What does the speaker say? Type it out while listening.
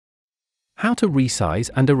How to resize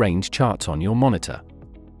and arrange charts on your monitor.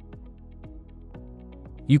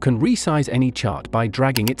 You can resize any chart by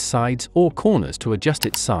dragging its sides or corners to adjust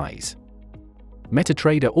its size.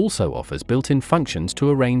 MetaTrader also offers built-in functions to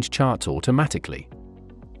arrange charts automatically.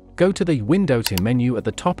 Go to the Windows menu at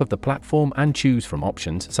the top of the platform and choose from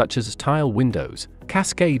options such as Tile Windows,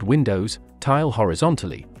 Cascade Windows, Tile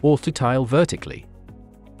Horizontally, or to Tile Vertically.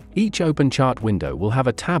 Each open chart window will have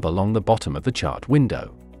a tab along the bottom of the chart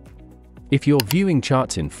window. If you're viewing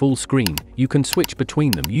charts in full screen, you can switch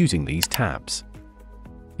between them using these tabs.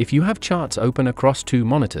 If you have charts open across two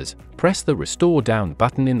monitors, press the Restore Down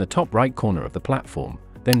button in the top right corner of the platform,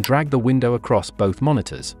 then drag the window across both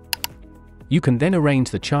monitors. You can then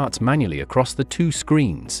arrange the charts manually across the two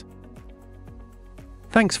screens.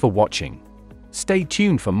 Thanks for watching. Stay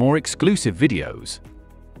tuned for more exclusive videos.